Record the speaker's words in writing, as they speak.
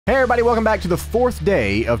Hey everybody, welcome back to the 4th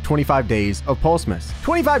day of 25 days of Pulsemas.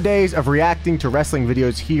 25 days of reacting to wrestling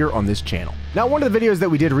videos here on this channel. Now, one of the videos that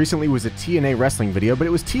we did recently was a TNA wrestling video, but it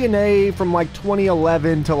was TNA from like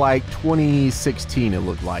 2011 to like 2016, it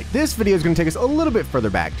looked like. This video is going to take us a little bit further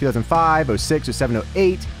back, 2005, 06, 07,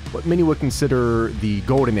 08, what many would consider the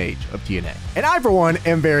golden age of TNA. And I, for one,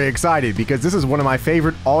 am very excited because this is one of my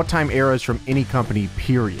favorite all-time eras from any company,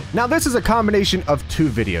 period. Now, this is a combination of two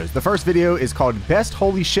videos. The first video is called Best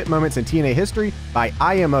Holy Shit Moments in TNA History by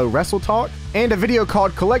IMO Wrestle Talk, and a video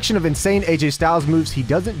called Collection of Insane AJ Styles Moves He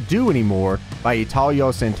Doesn't Do Anymore by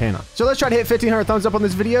Italio Santana. So let's try to hit 1,500 thumbs up on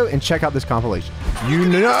this video and check out this compilation. You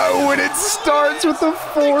know when it starts with the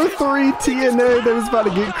 4-3 TNA that is about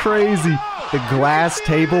to get crazy. The glass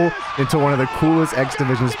table into one of the coolest X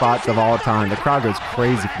Division spots of all time. The crowd goes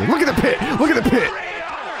crazy. Look at the pit! Look at the pit!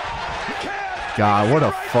 God, what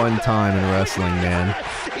a fun time in wrestling, man.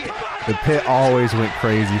 The pit always went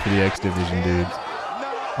crazy for the X Division dudes.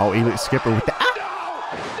 Oh, Elite Skipper with the...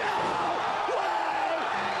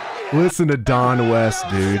 Listen to Don West,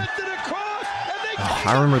 dude. Oh,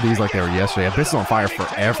 I remember these like they were yesterday. Abyss is on fire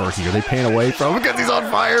forever here. They pan away from him because he's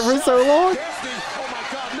on fire for so long.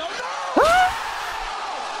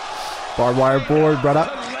 Barbed wire board, brother.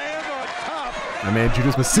 My man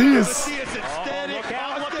Judas Macias.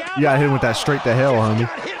 You got hit him with that straight to hell, homie.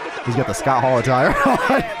 He's got the Scott Hall attire.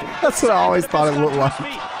 That's what I always thought it looked like.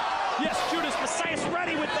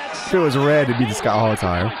 If it was red, it'd be the Scott Hall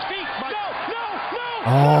attire.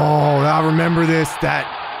 Oh, I remember this.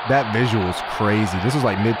 That visual is crazy. This was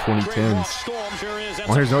like mid 2010s.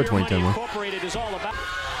 Oh, here's no 2010 one.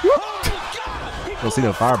 Don't see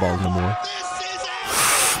no fireballs no more.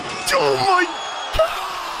 Oh my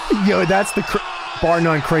God! Yo, that's the bar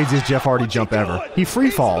none craziest Jeff Hardy jump ever. He free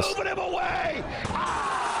falls. Is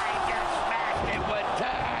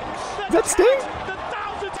that Sting?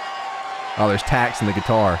 Oh, there's Tax in the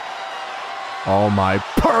guitar. Oh my,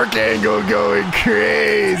 Park Angle going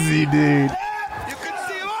crazy, dude.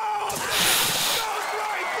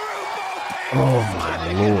 Oh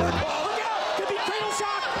my Lord.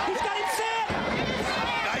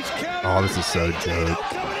 Oh, this is so dope.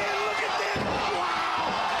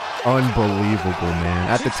 Unbelievable, man.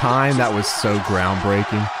 At the time, that was so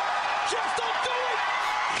groundbreaking.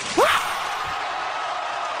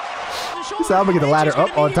 So I'm gonna get the ladder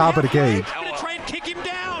up on top of the cage.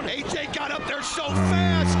 AJ got up there so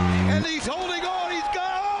fast, and he's holding on. He's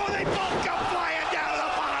going. They both come flying down to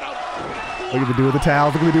the bottom. Look at the dude with the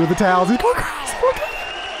towels. Look at the dude with the towels. He's going crazy.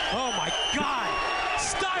 Oh my God!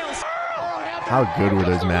 Styles. How good were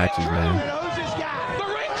those matches, man?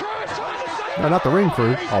 No, not the ring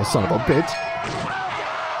crew. Oh, son of a bitch.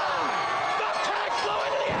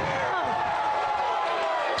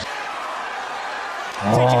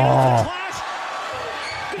 Oh.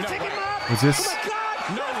 Was this?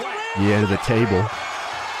 Yeah, to the table.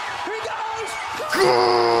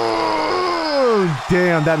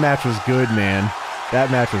 Damn, that match was good, man.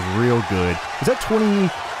 That match was real good. Was that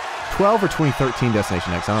 2012 or 2013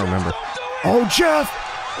 Destination X? I don't remember. Oh, Jeff!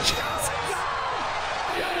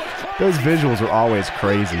 Those visuals are always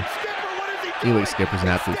crazy. Elite Skipper's an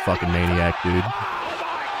absolute fucking maniac, dude.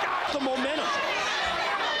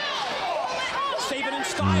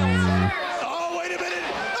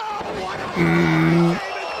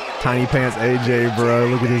 Tiny Pants AJ, bro.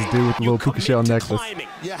 Look at this dude with the little puka shell necklace.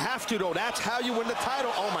 You have to, though. That's how you win the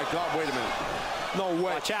title. Oh my God! Wait a minute. No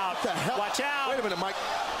way. Watch out! The hell? Watch out! Wait a minute, Mike.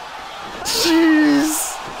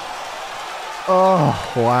 Jeez. Oh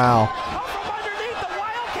wow.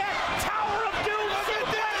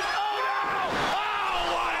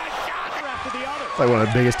 It's like one of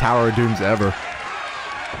the biggest Tower of Dooms ever.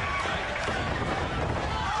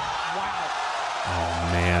 Oh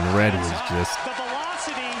man, Red was just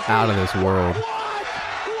out of this world.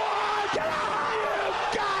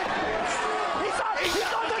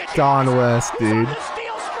 Don West, dude.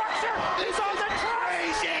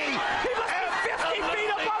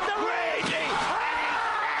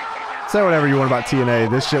 Say whatever you want about TNA.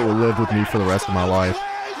 This shit will live with me for the rest of my life.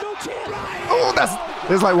 Oh,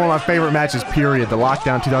 this is like one of my favorite matches, period. The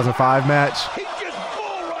Lockdown 2005 match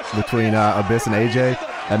between Abyss and AJ.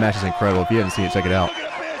 That match is incredible. If you haven't seen it, check it out.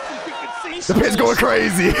 The pit's going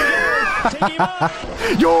crazy.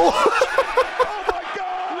 Yo!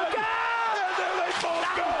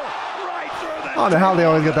 I don't know how they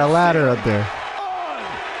always got that ladder up there.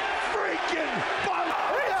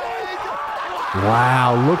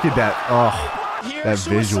 Wow, look at that. Oh, that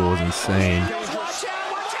visual is insane.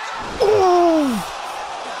 Oh!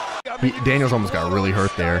 Daniels almost got really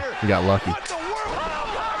hurt there. He got lucky.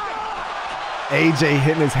 AJ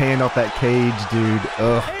hitting his hand off that cage, dude.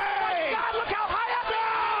 Ugh.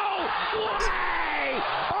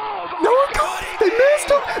 No, they missed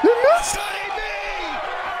him. They missed him.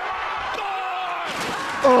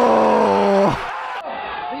 Oh.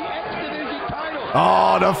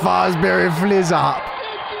 Oh, the Fosbury Flizzop.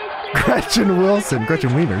 Gretchen Wilson.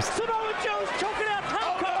 Gretchen Wieners.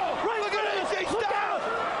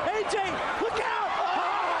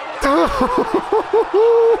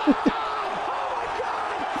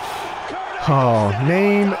 Oh,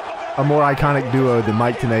 name a more iconic duo than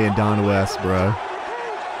Mike Tenay and Don West, bro.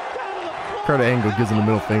 Kurt Angle gives him the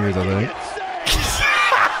middle fingers, I think.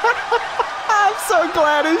 I'm so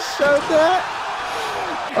glad he showed that.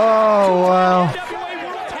 Oh, wow.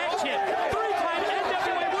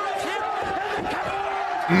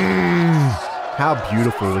 How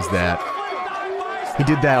beautiful was that? He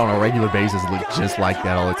did that on a regular basis, looked just like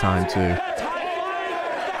that all the time, too.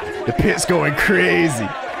 The pit's going crazy.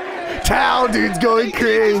 Towel dude's going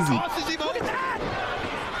crazy.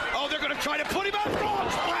 Oh, they're going to try to put him on wrong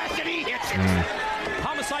splash, and he hits it.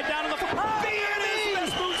 Homicide down in the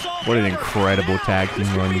What an incredible tag team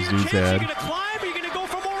run these dudes had.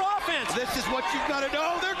 This is what you've got to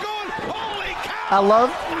know. They're going, holy cow. I love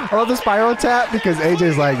the spiral tap because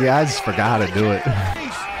AJ's like, yeah, I just forgot how to do it.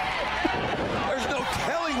 There's no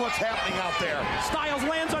telling what's happening out there. Styles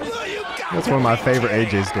lands on his. That's one of my favorite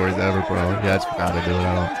AJ stories ever, bro. Yeah, I just forgot how to do it. I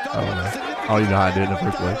don't know. I don't even know how I did it in the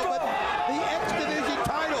first place.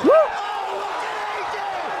 Woo!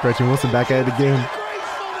 Gretchen Wilson back at it again.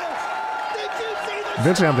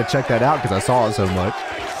 Eventually I'm going to check that out because I saw it so much.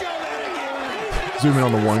 Zoom in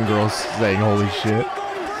on the one girl saying, holy shit.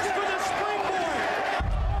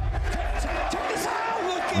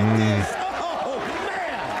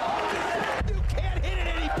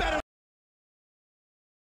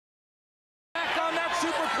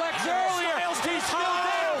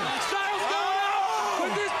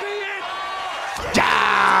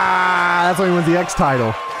 That's why he wins the X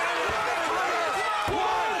title.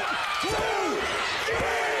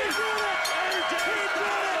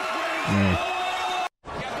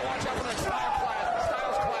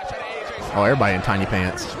 Oh, everybody in tiny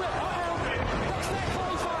pants.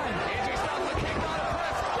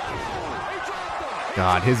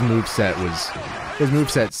 God, his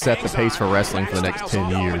moveset set the pace for wrestling for the next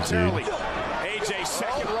 10 years, dude.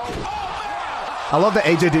 I love that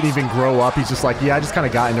AJ didn't even grow up. He's just like, yeah, I just kind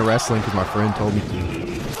of got into wrestling because my friend told me to.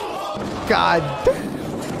 God.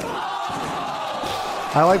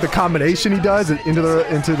 I like the combination he does into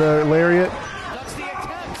the lariat.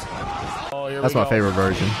 That's my favorite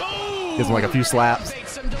version. Gives him like a few slaps.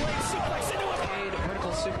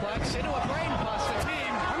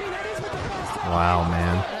 Wow,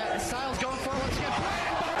 man.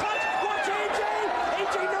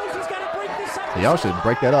 Y'all should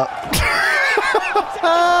break that up.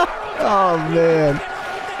 Oh man,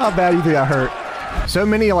 how bad do you think I hurt? So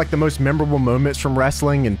many of like the most memorable moments from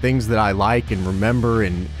wrestling and things that I like and remember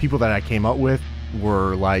and people that I came up with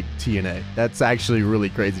were like TNA. That's actually really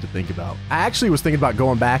crazy to think about. I actually was thinking about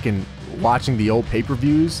going back and watching the old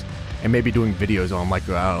pay-per-views and maybe doing videos on like,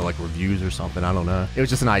 I don't know, like reviews or something. I don't know. It was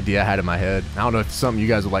just an idea I had in my head. I don't know if it's something you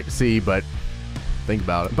guys would like to see, but think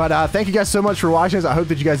about it. But thank you guys so much for watching this. I hope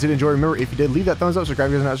that you guys did enjoy. Remember, if you did, leave that thumbs up, subscribe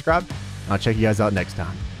if you guys are not subscribed. I'll check you guys out next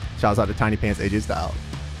time. Shouts out to Tiny Pants AJ Styles.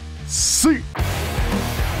 See ya.